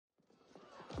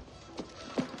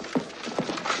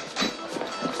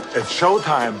It's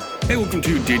showtime. Hey, welcome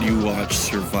to Did You Watch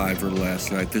Survivor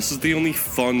Last Night? This is the only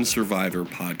fun Survivor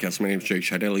podcast. My name is Jake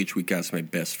Scheidel. Each week I ask my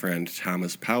best friend,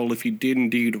 Thomas Powell, if he did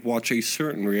indeed watch a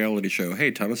certain reality show.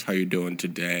 Hey, Thomas, how you doing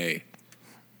today?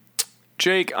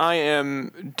 Jake, I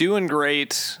am doing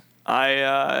great.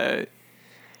 I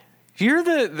hear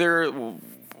that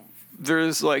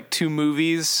there's like two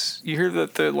movies. You hear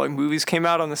that the movies came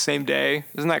out on the same day.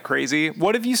 Isn't that crazy?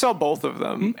 What if you saw both of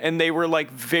them and they were like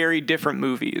very different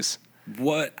movies?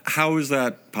 What? How is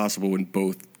that possible when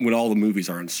all the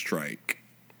movies are on strike?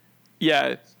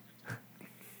 Yeah.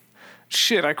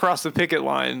 Shit, I crossed the picket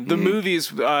line. The movies,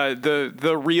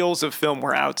 the reels of film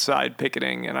were outside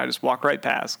picketing, and I just walked right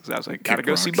past because I was like, gotta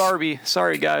go see Barbie.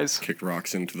 Sorry, guys. Kicked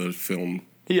rocks into the film.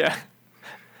 Yeah.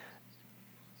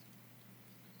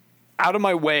 Out of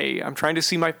my way. I'm trying to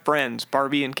see my friends,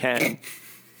 Barbie and Ken,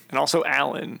 and also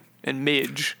Alan and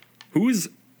Midge. Who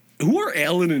are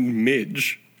Alan and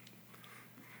Midge?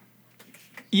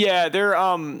 Yeah,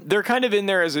 they're kind of in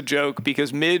there as a joke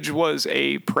because Midge was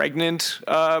a pregnant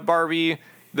Barbie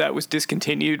that was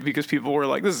discontinued because people were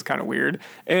like, this is kind of weird.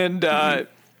 And then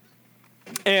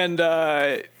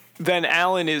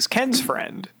Alan is Ken's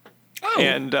friend. Oh.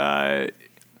 And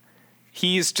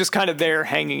he's just kind of there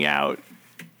hanging out.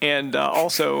 And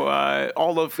also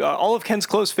all of Ken's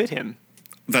clothes fit him.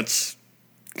 That's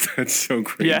so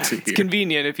great Yeah, to hear. it's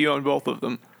convenient if you own both of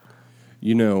them.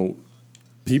 You know,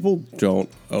 people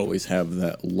don't always have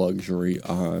that luxury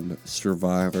on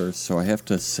Survivor, so I have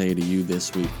to say to you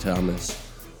this week, Thomas,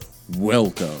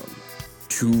 welcome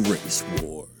to Race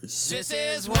Wars. This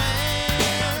is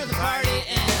where the party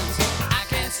ends. I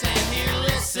can't stand here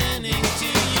listening to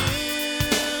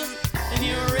you and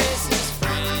your racist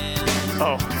friend.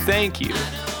 Oh, thank you.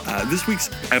 This week's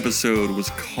episode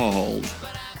was called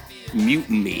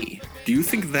Mutiny. Do you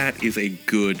think that is a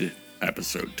good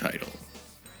episode title?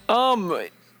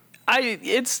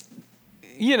 It's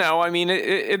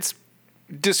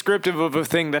descriptive of a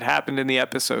thing that happened in the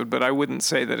episode, but I wouldn't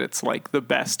say that it's like the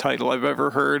best title I've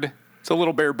ever heard. It's a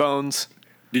little bare bones.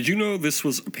 Did you know this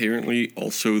was apparently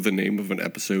also the name of an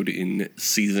episode in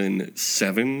season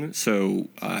 7? So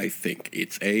I think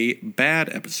it's a bad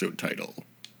episode title.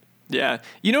 Yeah.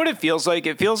 You know what it feels like?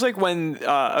 It feels like when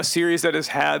a series that has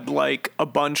had like a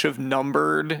bunch of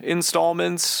numbered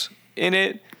installments in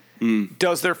it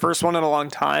does their first one in a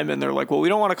long time, and they're like, well, we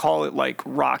don't want to call it like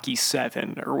Rocky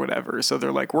 7 or whatever. So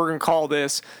they're like, we're going to call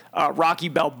this Rocky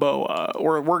Balboa,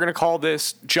 or we're going to call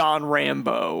this John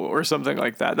Rambo or something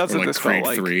like that. That's Or what like this Creed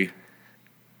felt like. 3.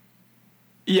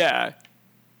 Yeah.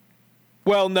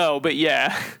 Well, no, but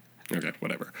yeah. Okay,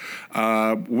 whatever.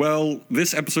 Well,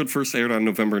 this episode first aired on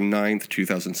November 9th,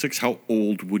 2006. How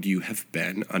old would you have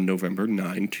been on November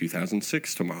 9,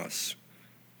 2006, Tomas?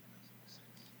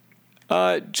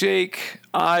 Jake,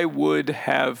 I would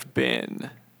have been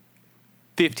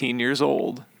 15 years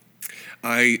old.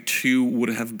 I, too, would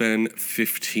have been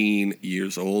 15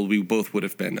 years old. We both would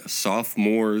have been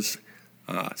sophomores.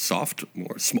 Soft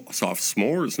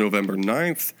s'mores, November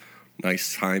 9th.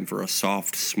 Nice time for a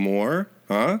soft s'more,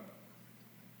 huh?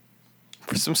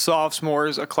 For some soft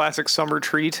s'mores, a classic summer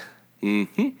treat.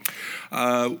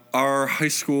 Our high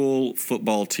school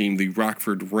football team, the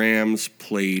Rockford Rams,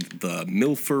 played the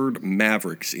Milford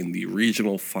Mavericks in the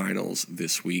regional finals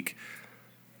this week.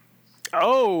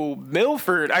 Oh,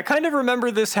 Milford. I kind of remember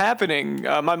this happening.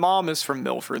 My mom is from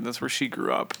Milford. That's where she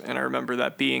grew up. And I remember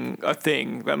that being a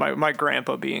thing, that my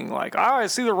grandpa being like, I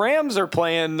see the Rams are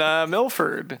playing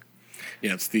Milford.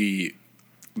 Yeah, it's the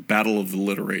Battle of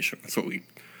Alliteration. That's what we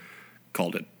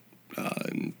called it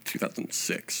in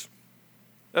 2006.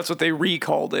 That's what they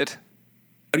recalled it.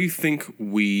 How do you think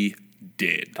we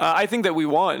did? I think that we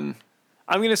won.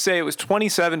 I'm going to say it was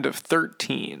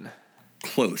 27-13.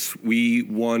 Close. We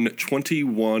won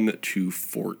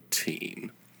 21-14.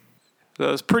 So it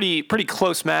was pretty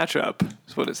close matchup,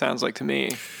 is what it sounds like to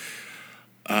me.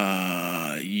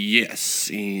 Yes,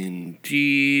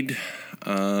 indeed.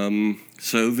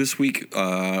 So this week,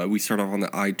 we start off on the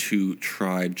I2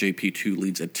 tribe. JP2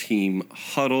 leads a team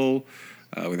huddle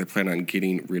where they plan on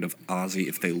getting rid of Ozzy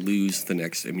if they lose the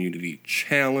next immunity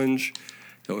challenge.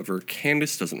 However,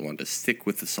 Candace doesn't want to stick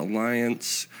with this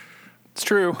alliance. It's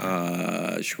true.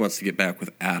 She wants to get back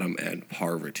with Adam and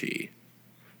Parvati.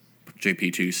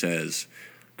 JP2 says,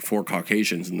 4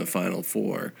 Caucasians in the final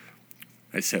 4.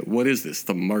 I said, what is this,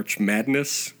 the March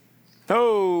Madness?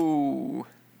 Oh.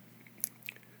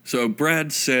 So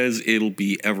Brad says it'll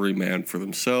be every man for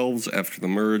themselves after the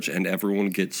merge, and everyone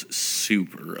gets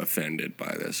super offended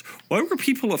by this. Why were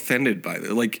people offended by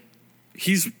this? Like,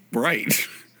 he's right.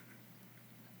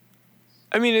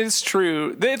 I mean, it's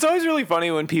true. It's always really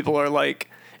funny when people are like,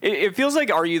 It feels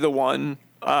like Are You the One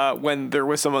when they're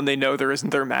with someone they know there isn't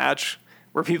their match,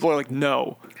 where people are like,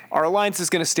 no, our alliance is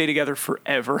going to stay together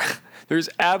forever. There's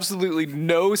absolutely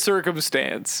no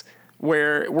circumstance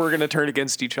where we're going to turn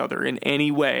against each other in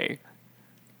any way.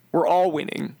 We're all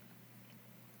winning.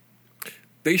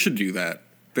 They should do that.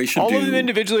 They should All of them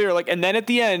individually are like, and then at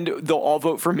the end, they'll all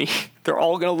vote for me. They're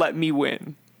all going to let me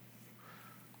win.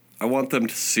 I want them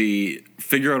to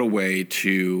figure out a way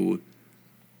to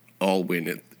all win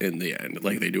it in the end,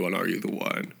 like they do on Are You the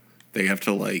One. They have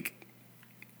to, like,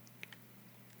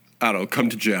 I don't know, come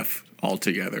to Jeff all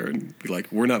together and be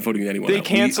like, we're not voting anyone They out.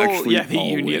 cancel, We actually the all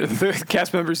union. win. The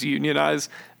cast members unionize.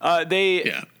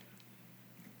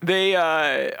 They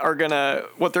are gonna.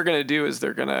 What they're gonna do is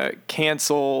they're gonna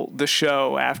cancel the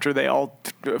show after they all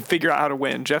figure out how to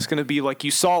win. Jeff's gonna be like, "You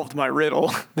solved my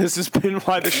riddle. This has been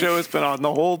why the show has been on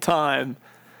the whole time."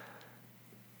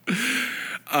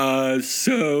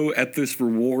 So at this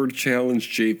reward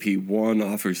challenge, JP1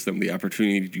 offers them the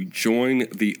opportunity to join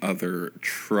the other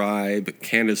tribe.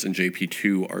 Candace and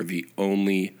JP2 are the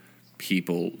only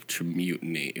people to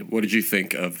mutiny. What did you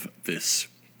think of this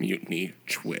mutiny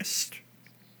twist?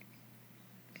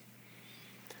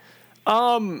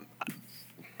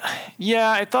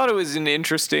 Yeah, I thought it was an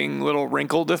interesting little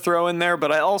wrinkle to throw in there,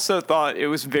 but I also thought it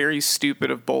was very stupid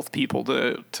of both people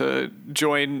to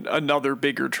join another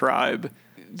bigger tribe.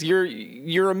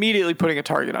 You're immediately putting a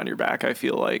target on your back, I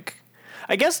feel like.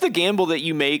 I guess the gamble that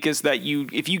you make is that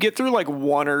if you get through like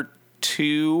one or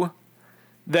two,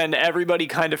 then everybody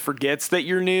kind of forgets that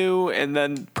you're new, and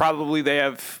then probably they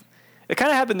have... It kind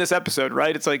of happened this episode,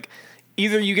 right? It's like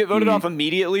either you get voted off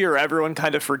immediately or everyone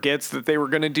kind of forgets that they were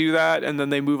going to do that, and then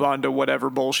they move on to whatever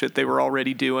bullshit they were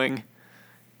already doing.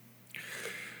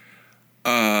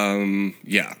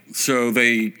 Yeah. So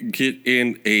they get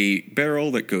in a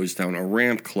barrel that goes down a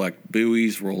ramp, collect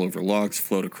buoys, roll over logs,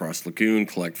 float across lagoon,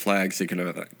 collect flags,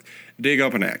 dig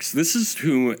up an axe. This is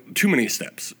too many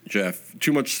steps, Jeff.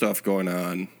 Too much stuff going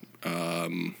on.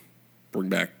 Bring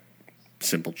back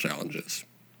simple challenges.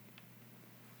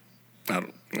 I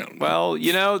don't know.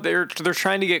 Well, they're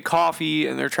trying to get coffee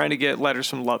and they're trying to get letters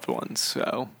from loved ones,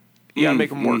 so you gotta make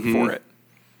them work for it.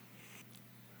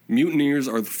 Mutineers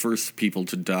are the first people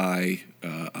to die,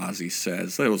 Ozzy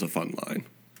says. That was a fun line.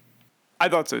 I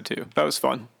thought so too. That was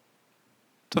fun.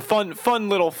 It's a fun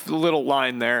little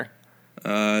line there.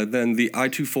 Then the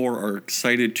I-24 are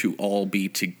excited to all be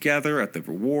together at the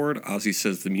reward. Ozzy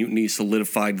says the mutiny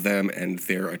solidified them and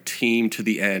they're a team to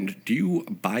the end. Do you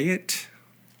buy it?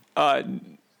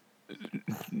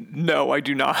 No, I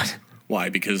do not. Why?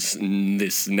 Because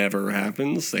this never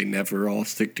happens? They never all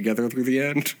stick together through the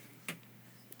end?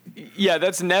 Yeah,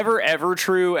 that's never ever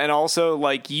true, and also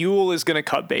like Yule is going to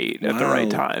cut bait at the right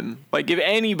time. Like if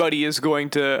anybody is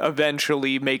going to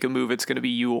eventually make a move, it's going to be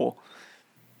Yule.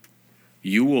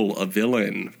 Yule, a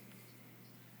villain.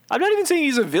 I'm not even saying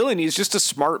he's a villain. He's just a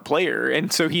smart player,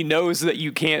 and so he knows that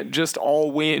you can't just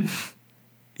all win.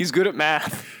 He's good at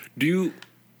math. Do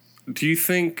you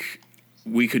think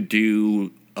we could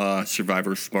do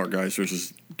Survivor Smart Guys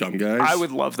versus Dumb Guys? I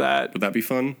would love that. Would that be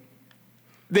fun?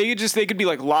 They could be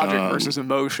like logic versus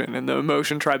emotion, and the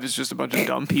emotion tribe is just a bunch of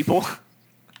dumb people.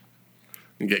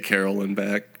 And get Carolyn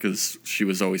back because she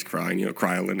was always crying.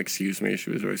 Krylin, excuse me. She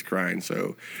was always crying,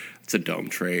 so it's a dumb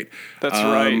trait. That's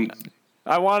right.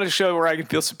 I want a show where I can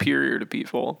feel superior to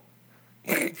people.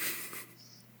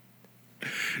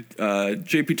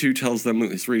 JP2 tells them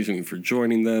his reasoning for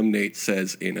joining them. Nate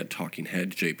says in a talking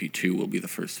head, JP2 will be the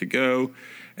first to go.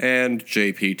 And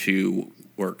JP2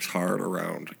 works hard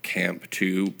around camp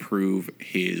to prove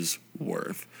his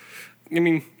worth. I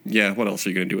mean, yeah, what else are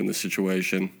you going to do in this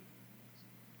situation?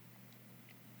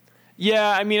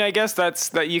 Yeah, I mean, I guess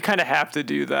that you kind of have to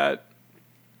do that.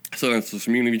 So that's this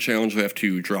immunity challenge. They have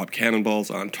to drop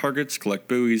cannonballs on targets, collect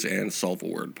buoys, and solve a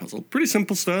word puzzle. Pretty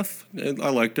simple stuff. I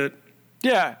liked it.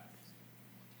 Yeah.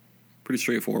 Pretty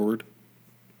straightforward.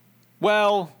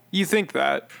 Well, you think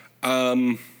that.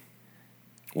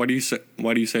 Why do you say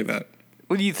that?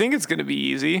 Well, you think it's going to be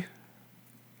easy.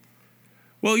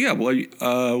 Well, yeah. Well,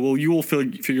 you will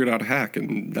figure out a hack,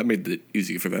 and that made it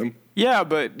easy for them. Yeah,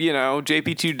 but,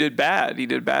 JP2 did bad. He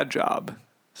did a bad job.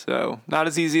 So, not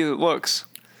as easy as it looks.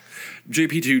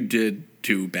 JP2 did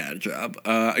do a bad job.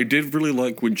 I did really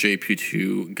like when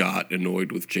JP2 got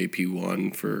annoyed with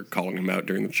JP1 for calling him out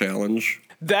during the challenge.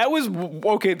 That was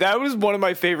one of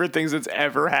my favorite things that's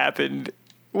ever happened.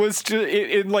 Was just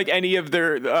in like any of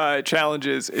their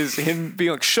challenges is him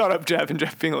being like, "Shut up, Jeff," and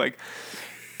Jeff being like,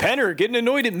 "Penner getting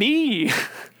annoyed at me."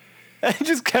 And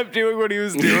just kept doing what he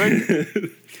was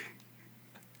doing.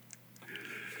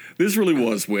 This really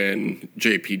was when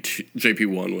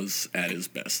JP1 was at his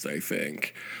best, I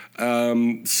think.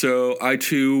 So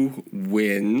I2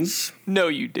 wins. No,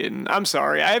 you didn't. I'm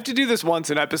sorry. I have to do this once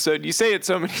an episode. You say it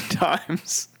so many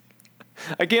times.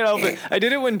 I can't help it. I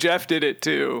did it when Jeff did it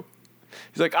too.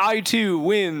 He's like, I2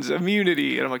 wins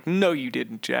immunity. And I'm like, no, you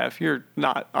didn't, Jeff. You're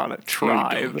not on a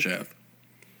tribe. No, you don't, Jeff.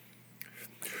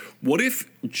 What if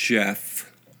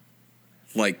Jeff,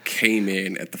 like, came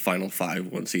in at the final 5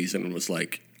 one season and was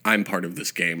like, I'm part of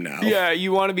this game now? Yeah,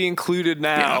 you want to be included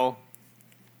now. Yeah.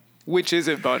 Which is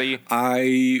it, buddy?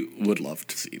 I would love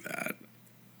to see that.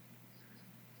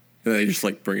 And they just,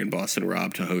 like, bring in Boston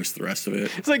Rob to host the rest of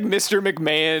it. It's like Mr.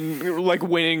 McMahon, like,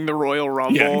 winning the Royal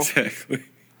Rumble. Yeah, exactly.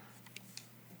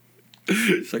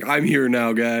 It's like, I'm here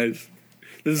now, guys.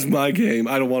 This is my game.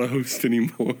 I don't want to host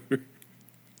anymore.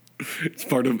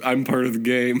 I'm part of the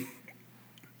game.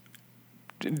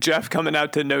 Jeff coming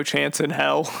out to No Chance in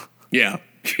Hell. Yeah.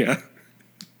 That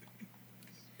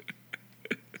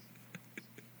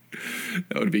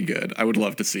would be good. I would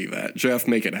love to see that. Jeff,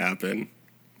 make it happen.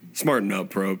 Smarten up,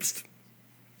 Probst.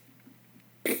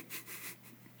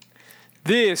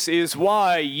 This is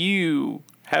why you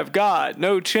have got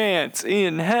no chance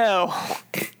in hell.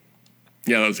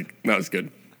 Yeah, that was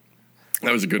good.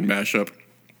 That was a good mashup.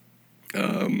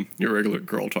 Your regular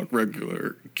girl talk, Greg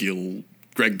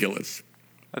Gillis.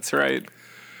 That's right.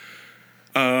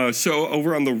 So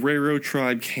over on the Railroad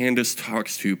Tribe, Candace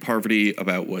talks to Parvati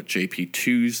about what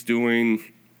JP2's doing.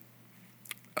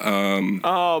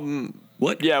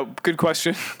 What? Yeah, good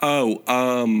question. About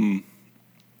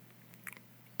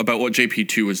what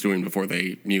JP2 was doing before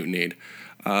they mutinied.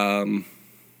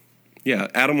 Yeah,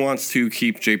 Adam wants to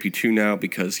keep JP2 now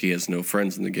because he has no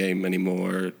friends in the game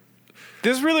anymore.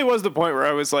 This really was the point where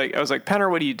I was like, Penner,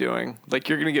 what are you doing? Like,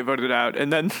 you're going to get voted out.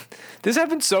 And then this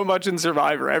happens so much in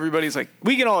Survivor. Everybody's like,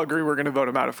 we can all agree we're going to vote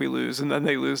him out if we lose. And then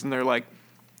they lose and they're like,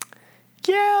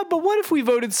 yeah, but what if we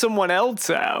voted someone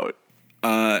else out?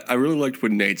 I really liked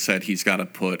when Nate said he's got to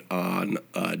put on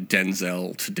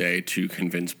Denzel today to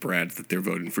convince Brad that they're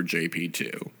voting for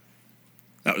JP2.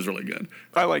 That was really good.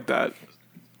 I like that.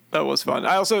 That was fun.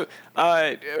 I also,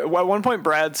 at one point,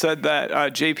 Brad said that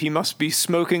JP must be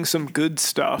smoking some good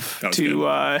stuff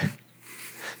to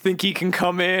think he can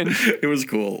come in. It was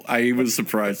cool. I was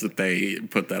surprised that they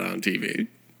put that on TV.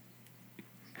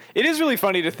 It is really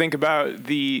funny to think about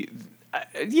the,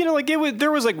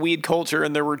 there was like weed culture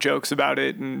and there were jokes about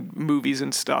it and movies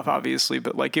and stuff, obviously,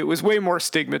 but like it was way more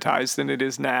stigmatized than it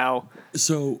is now.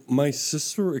 So my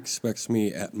sister expects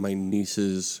me at my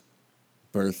niece's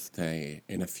birthday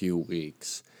in a few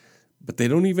weeks, but they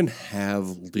don't even have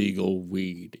legal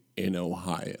weed in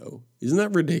Ohio. Isn't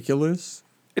that ridiculous?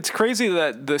 It's crazy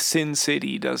that the Sin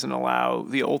City doesn't allow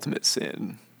the ultimate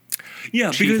sin.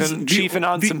 Yeah, chiefing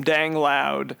on some dang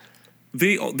loud.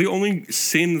 The only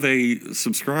sin they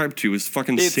subscribe to is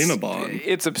fucking Cinnabon.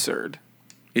 It's absurd.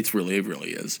 It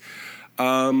really is.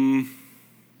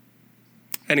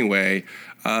 Anyway,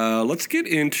 let's get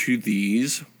into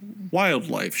these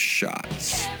wildlife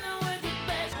shots.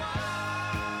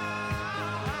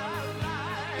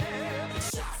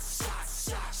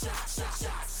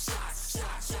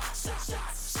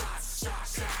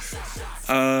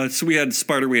 So we had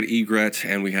Sparta, we had Egret,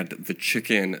 and we had the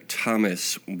chicken.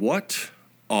 Thomas, what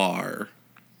are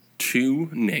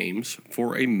 2 names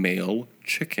for a male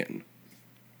chicken?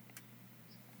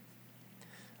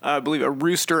 I believe a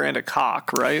rooster and a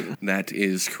cock, right? That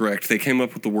is correct. They came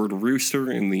up with the word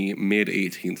rooster in the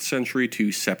mid-18th century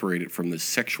to separate it from the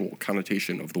sexual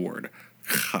connotation of the word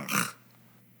chach.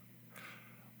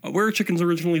 Where are chickens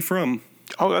originally from?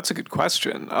 Oh, that's a good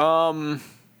question.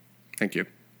 Thank you.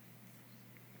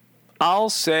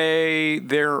 I'll say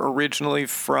they're originally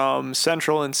from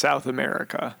Central and South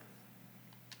America.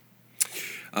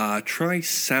 Try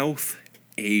South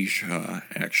Asia,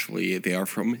 actually. They are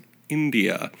from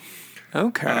India.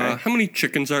 Okay. How many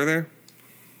chickens are there?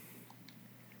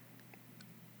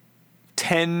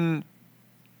 10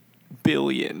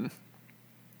 billion.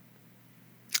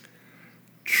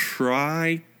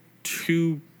 Try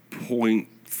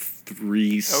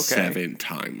 2.37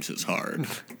 times as hard.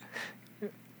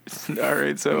 All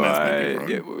right, so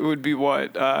it would be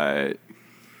what?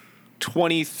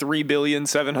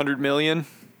 23,700,000,000?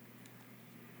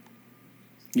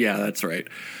 Yeah, that's right.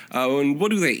 And what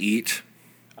do they eat?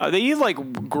 They eat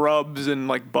like grubs and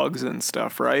like bugs and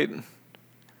stuff, right?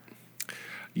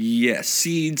 Yes,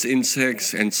 seeds,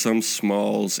 insects, and some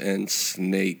smalls and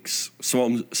snakes.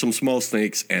 Some small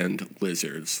snakes and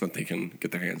lizards that they can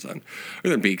get their hands on. Or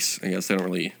their beaks, I guess. They don't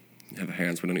really have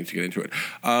hands. We don't need to get into it.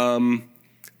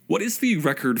 What is the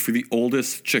record for the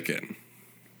oldest chicken?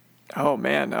 Oh,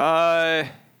 man.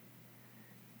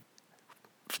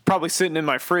 It's probably sitting in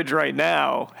my fridge right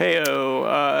now. Hey-oh.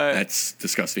 That's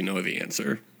disgusting. No, the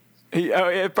answer.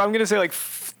 I'm going to say like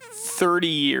 30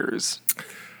 years.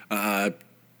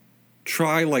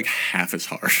 Try like half as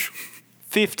hard.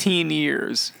 15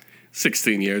 years.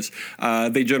 16 years.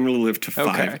 They generally live to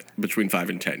Okay. between 5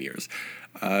 and 10 years.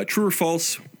 True or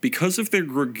false? Because of their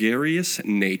gregarious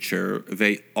nature,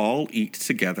 they all eat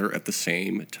together at the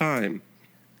same time.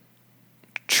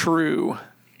 True.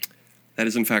 That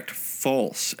is, in fact,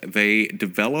 false. They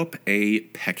develop a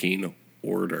pecking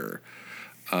order.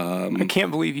 I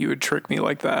can't believe you would trick me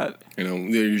like that. You know,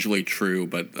 they're usually true,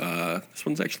 but this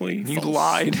one's actually You false.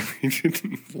 lied. You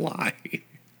didn't lie.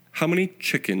 How many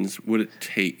chickens would it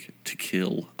take to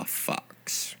kill a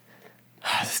fox?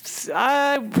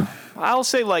 I'll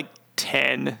say like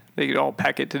 10. They could all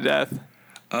peck it to death.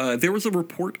 There was a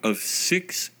report of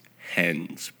 6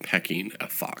 hens pecking a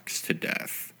fox to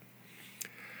death.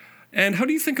 And how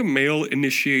do you think a male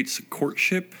initiates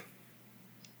courtship?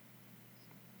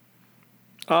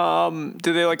 Do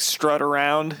they like strut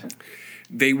around?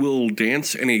 They will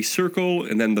dance in a circle,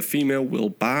 and then the female will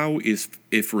bow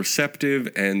if receptive,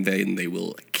 and then they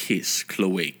will kiss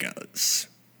cloacas.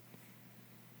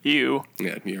 You.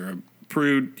 Yeah, you're a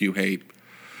prude. You hate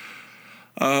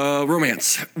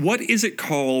romance. What is it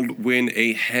called when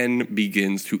a hen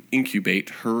begins to incubate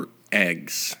her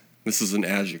eggs? This is an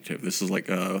adjective. This is like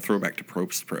a throwback to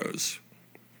Probst prose.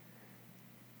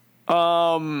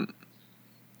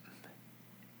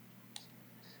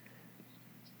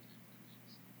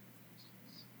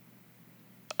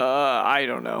 I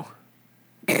don't know.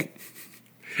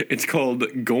 It's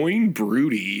called going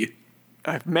broody.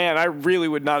 Man, I really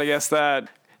would not have guessed that.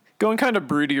 Going kind of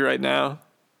broody right now.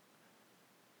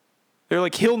 They're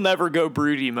like, he'll never go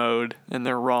broody mode, and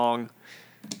they're wrong.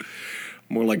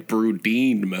 More like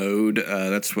broodine mode.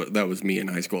 That was me in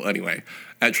high school. Anyway,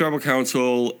 at Tribal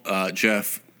Council,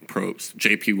 Jeff Probst,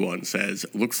 JP1, says,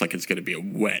 looks like it's going to be a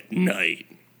wet night.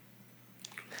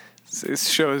 This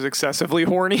show is excessively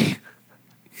horny.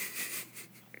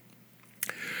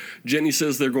 Jenny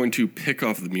says they're going to pick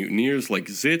off the mutineers like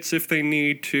zits if they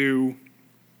need to.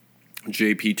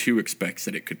 JP2 expects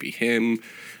that it could be him.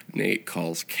 Nate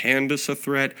calls Candace a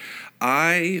threat.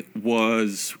 I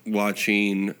was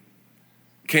watching...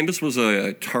 Candace was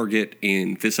a target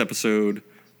in this episode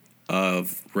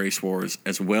of Race Wars,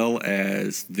 as well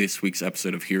as this week's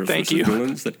episode of Heroes Thank vs. you.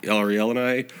 Villains that Ariel and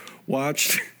I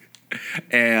watched.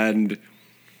 And...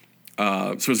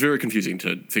 so it was very confusing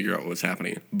to figure out what was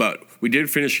happening. But we did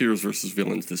finish Heroes versus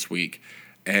Villains this week,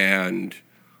 and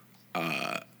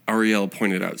Ariel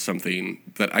pointed out something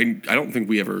that I don't think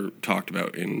we ever talked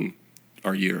about in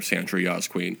our year, Sandra Yaz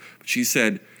Queen. But she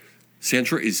said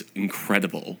Sandra is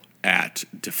incredible at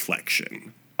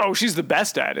deflection. Oh, she's the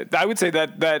best at it. I would say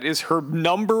that is her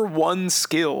number one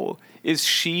skill.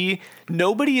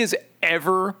 Nobody is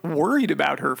ever worried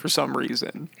about her for some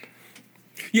reason.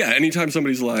 Yeah, anytime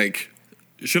somebody's like,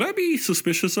 should I be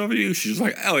suspicious of you? She's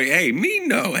like, oh, hey, me?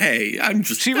 No, hey, I'm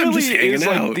just hanging is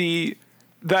out. like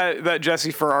that Jesse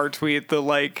Farrar tweet,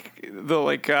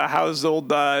 how's old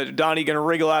Donnie gonna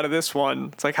wriggle out of this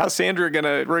one? It's like, how's Sandra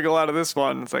gonna wriggle out of this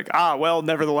one? It's like, well,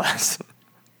 nevertheless.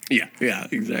 Yeah,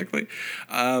 exactly.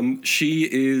 She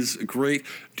is great.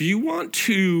 Do you want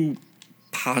to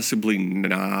possibly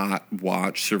not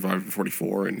watch Survivor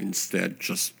 44 and instead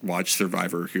just watch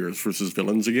Survivor Heroes versus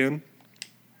Villains again?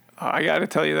 I gotta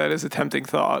tell you, that is a tempting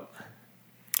thought.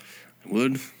 I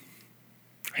would.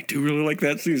 I do really like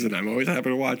that season. I'm always happy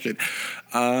to watch it.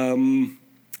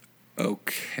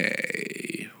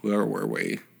 Okay. Where were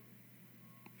we?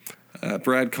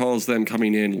 Brad calls them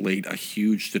coming in late a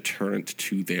huge deterrent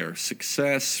to their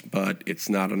success, but it's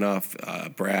not enough.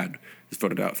 Brad is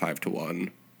voted out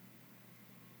 5-1.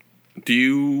 Do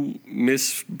you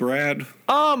miss Brad?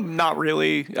 Not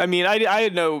really. I mean, I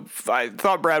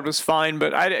thought Brad was fine,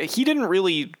 but he didn't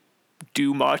really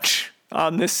do much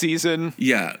on this season.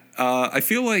 Yeah. I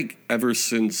feel like ever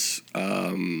since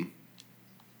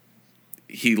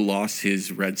he lost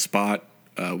his red spot,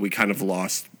 we kind of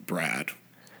lost Brad.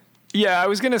 Yeah, I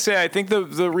was gonna say, I think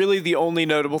the only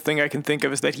notable thing I can think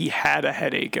of is that he had a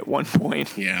headache at one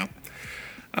point. Yeah.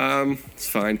 It's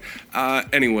fine.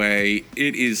 Anyway,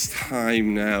 it is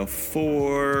time now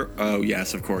for... Oh,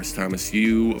 yes, of course, Thomas.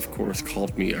 You, of course,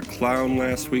 called me a clown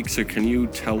last week, so can you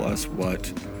tell us what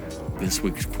this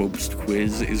week's Quobst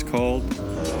quiz is called?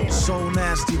 So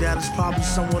nasty that it's probably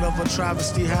somewhat of a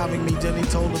travesty having me. Then he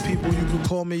told the people you could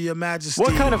call me your majesty.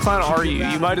 What kind of clown are you?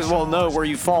 You might as well know where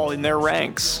you fall in their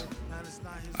ranks.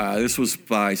 This was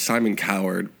by Simon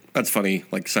Coward. That's funny,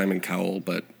 like Simon Cowell,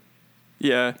 but...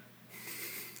 Yeah.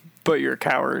 But you're a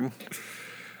coward.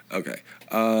 Okay.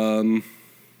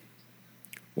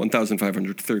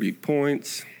 1,530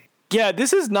 points. Yeah,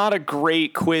 this is not a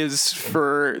great quiz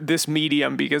for this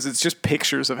medium because it's just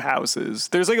pictures of houses.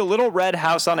 There's like a little red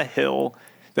house on a hill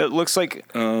that looks like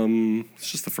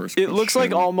It's just the first it looks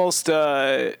like question. almost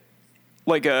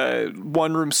like a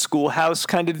one-room schoolhouse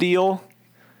kind of deal.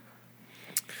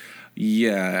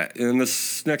 Yeah, and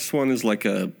this next one is like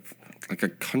a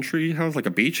country house, like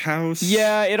a beach house.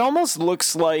 Yeah, it almost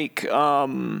looks like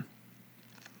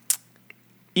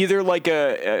either like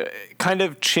a kind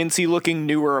of chintzy looking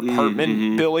newer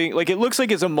apartment building. Like it looks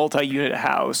like it's a multi-unit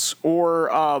house or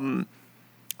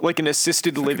like an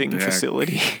assisted living deck.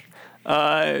 facility.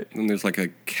 And there's like a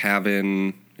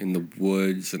cabin in the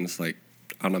woods, and it's like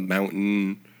on a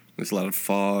mountain. There's a lot of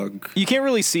fog. You can't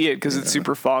really see it because it's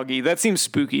super foggy. That seems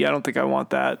spooky. I don't think I want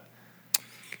that.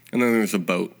 And then there's a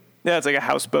boat. Yeah, it's like a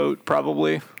houseboat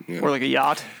probably, Yeah. or like a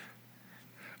yacht.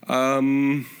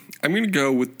 I'm going to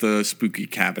go with the spooky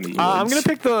cabin in the woods. I'm gonna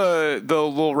pick the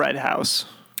little red house.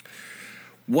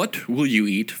 What will you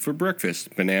eat for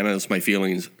breakfast? Bananas, my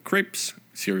feelings, crepes,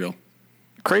 cereal.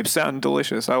 Crepes sound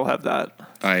delicious. I will have that.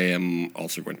 I am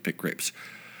also going to pick grapes.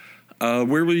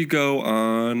 Where will you go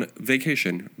on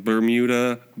vacation?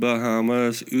 Bermuda,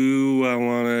 Bahamas. Ooh, I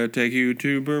want to take you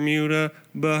to Bermuda,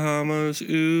 Bahamas.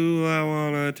 Ooh, I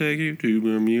want to take you to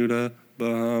Bermuda,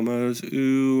 Bahamas.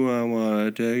 Ooh, I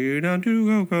want to take you down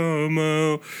to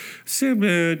Kokomo.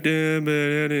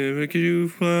 You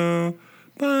flow.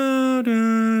 Well,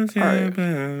 I That's what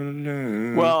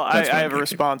I'm have a thinking.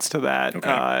 response to that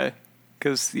Okay.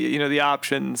 because the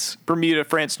options: Bermuda,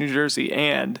 France, New Jersey,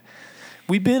 and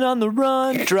we've been on the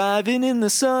run, driving in the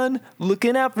sun,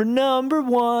 looking out for number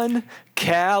one.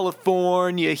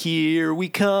 California, here we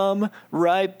come,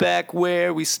 right back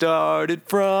where we started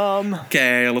from.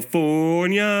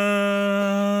 California.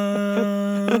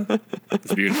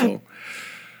 It's beautiful.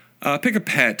 Pick a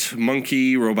pet: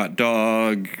 monkey, robot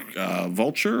dog,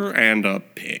 vulture, and a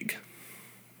pig.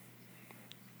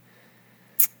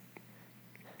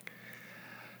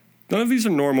 None of these are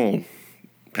normal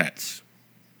pets.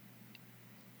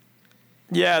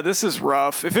 Yeah, this is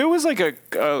rough. If it was like a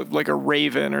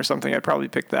raven or something, I'd probably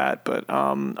pick that. But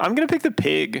I'm gonna pick the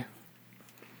pig.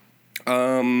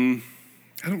 I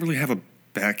don't really have a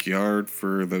backyard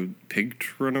for the pig to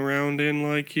run around in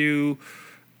like you.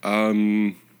 So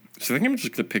I think I'm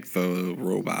just gonna pick the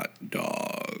robot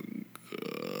dog.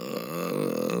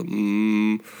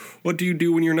 What do you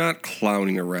do when you're not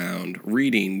clowning around?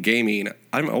 Reading, gaming.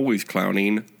 I'm always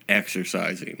clowning.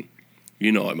 Exercising.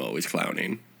 You know I'm always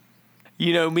clowning.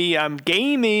 You know me, I'm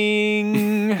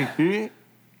gaming.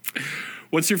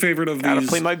 What's your favorite of Gotta these?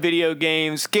 play my video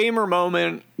games. Gamer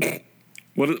moment.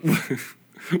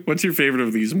 What's your favorite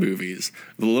of these movies?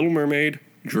 The Little Mermaid,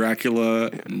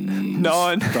 Dracula,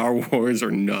 None. Star Wars,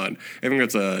 or none? I think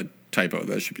that's a typo.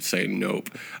 That should be saying nope.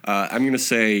 I'm going to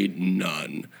say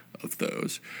none of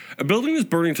those. A building is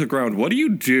burning to the ground. What do you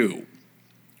do?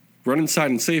 Run inside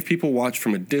and save people, watch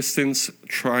from a distance,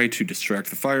 try to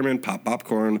distract the firemen, pop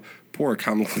popcorn, pour a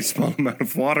comically small amount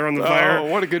of water on the fire. Oh,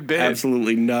 what a good bit.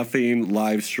 Absolutely nothing.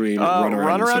 Live stream, run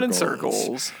around in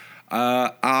circles.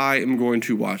 I am going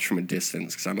to watch from a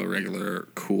distance because I'm a regular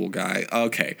cool guy.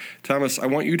 Okay, Thomas, I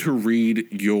want you to read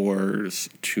yours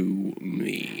to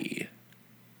me.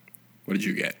 What did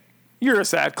you get? You're a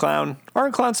sad clown.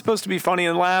 Aren't clowns supposed to be funny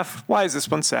and laugh? Why is this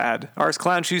one sad? Are his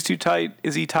clown shoes too tight?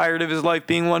 Is he tired of his life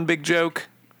being one big joke?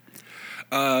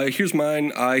 Here's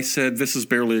mine. I said this is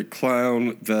barely a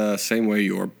clown, the same way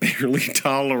you're barely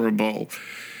tolerable.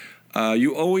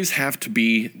 You always have to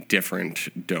be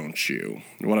different, don't you?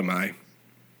 What am I?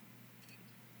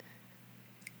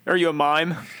 Are you a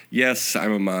mime? Yes,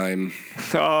 I'm a mime.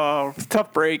 Oh,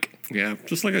 tough break. Yeah,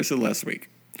 just like I said last week.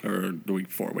 Or the week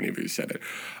before, whenever you said it.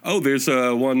 Oh, there's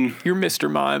one. You're Mr.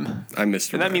 Mime. I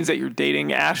missed. And that means that you're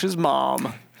dating Ash's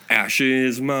mom.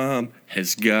 Ash's mom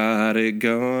has got it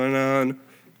going on.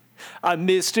 I'm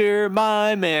Mr.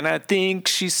 Mime and I think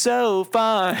she's so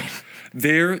fine.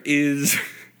 There is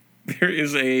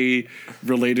a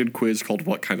related quiz called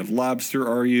What Kind of Lobster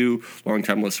Are You?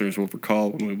 Longtime listeners will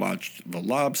recall when we watched The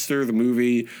Lobster, the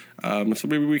movie. So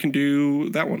maybe we can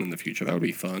do that one in the future. That would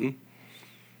be fun.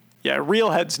 Yeah, real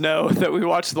heads know that we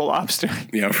watched The Lobster.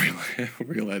 Yeah,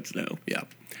 real heads know. Yeah.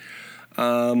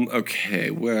 Okay,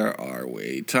 where are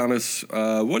we? Thomas,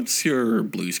 what's your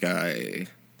Blue Sky?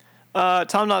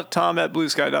 Tom.Tom at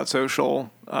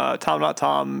bluesky.social.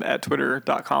 Tom.Tom at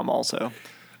twitter.com also.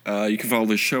 You can follow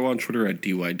this show on Twitter at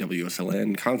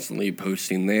DYWSLN, constantly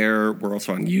posting there. We're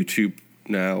also on YouTube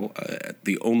now.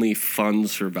 The Only Fun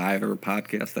Survivor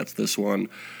podcast, that's this one.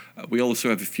 We also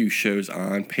have a few shows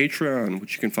on Patreon,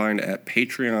 which you can find at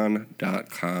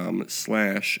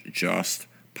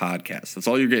patreon.com/justpodcast. That's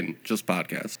all you're getting, just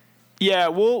podcasts. Yeah,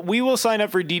 we will sign up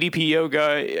for DDP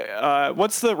Yoga.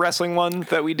 What's the wrestling one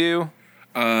that we do?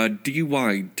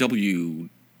 DYWWLW?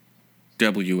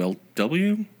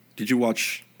 Did you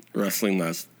watch wrestling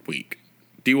last week?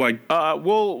 DY.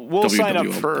 We'll sign up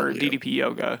for WWLW. DDP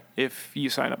Yoga if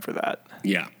you sign up for that.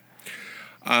 Yeah.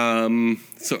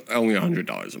 So only $100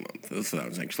 a month. So that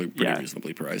was actually pretty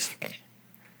reasonably priced.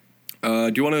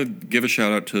 Do you want to give a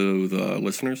shout out to the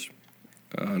listeners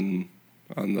on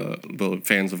the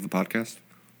fans of the podcast?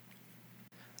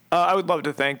 I would love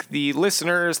to thank the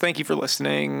listeners. Thank you for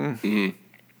listening. Mm-hmm.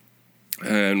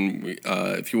 And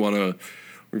if you want to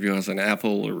review us on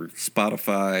Apple or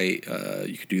Spotify,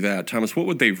 you could do that. Thomas, what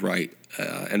would they write,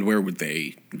 and where would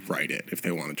they write it if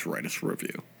they wanted to write us a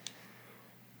review?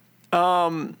 I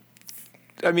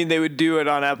mean, they would do it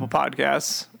on Apple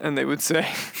Podcasts, and they would say,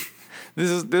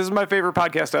 "This is my favorite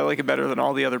podcast. I like it better than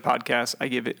all the other podcasts. I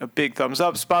give it a big thumbs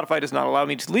up." Spotify does not allow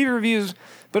me to leave reviews,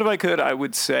 but if I could, I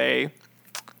would say,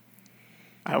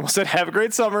 I almost said "Have a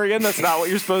great summer" again. That's not what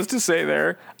you're supposed to say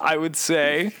there. I would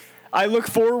say, "I look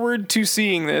forward to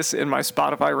seeing this in my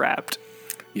Spotify Wrapped."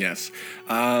 Yes.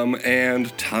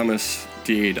 And Thomas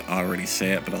did already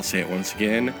say it, but I'll say it once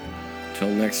again. Till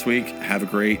next week, have a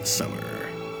great summer.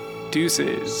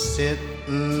 Deuces.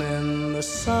 Sitting in the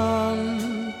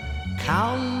sun,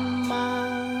 counting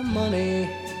my money,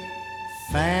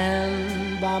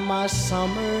 fanned by my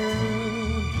summer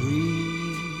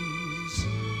breeze.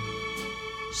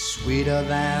 Sweeter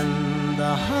than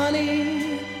the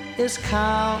honey is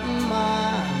counting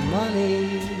my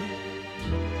money,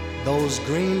 those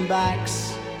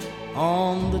greenbacks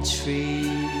on the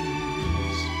trees.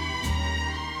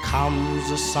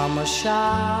 Comes a summer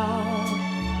shower,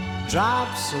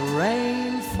 drops of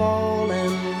rain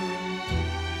falling,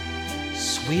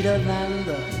 sweeter than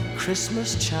the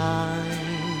Christmas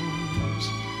chimes,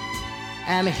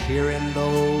 and hearing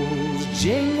those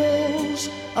jingles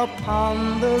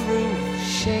upon the roof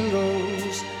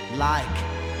shingles like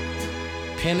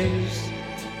pennies,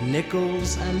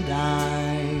 nickels, and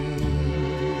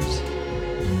dimes.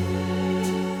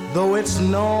 Though it's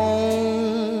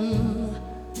known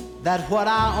that what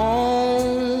I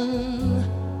own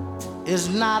is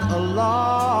not a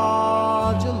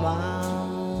large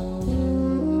amount,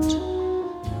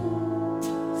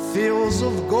 fields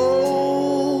of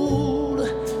gold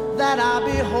that I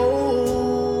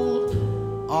behold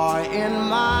are in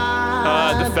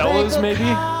my The Fellas, bank maybe?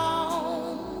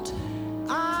 account.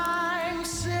 I'm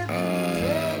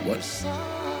sitting What? in the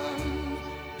sun.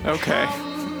 Okay.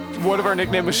 What if our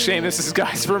nickname was Seamus's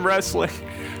Guys from Wrestling?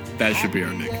 That should be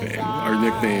our nickname. Our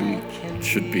nickname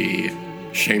should be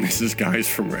Seamus's Guys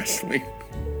from Wrestling.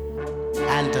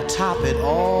 And to top it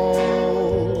all,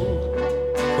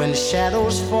 when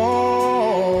shadows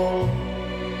fall,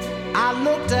 I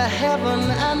look to heaven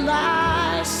and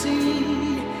I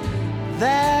see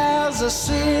there's a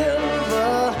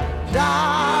silver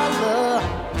dollar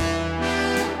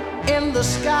in the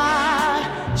sky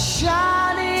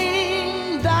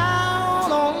shining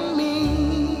down on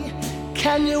me.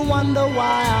 Can you wonder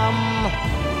why I'm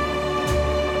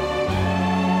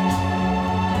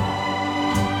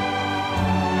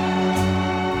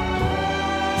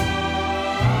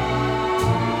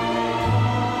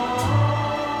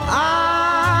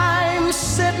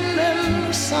sitting in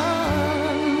the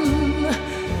sun,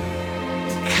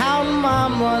 counting my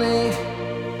money,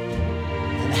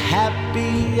 and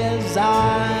happy as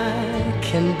I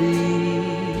can be.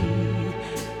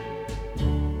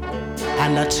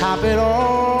 And to top it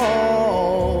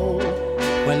all,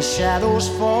 when shadows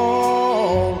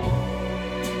fall,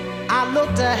 I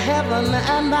look to heaven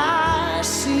and I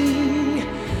see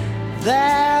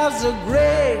there's a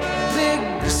great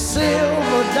big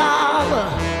silver dollar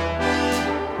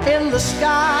in the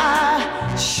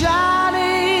sky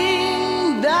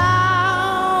shining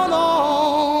down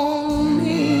on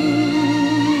me.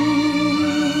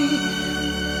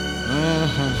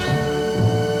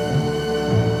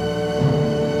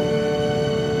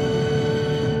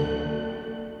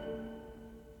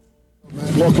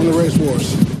 Welcome to Race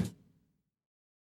Wars.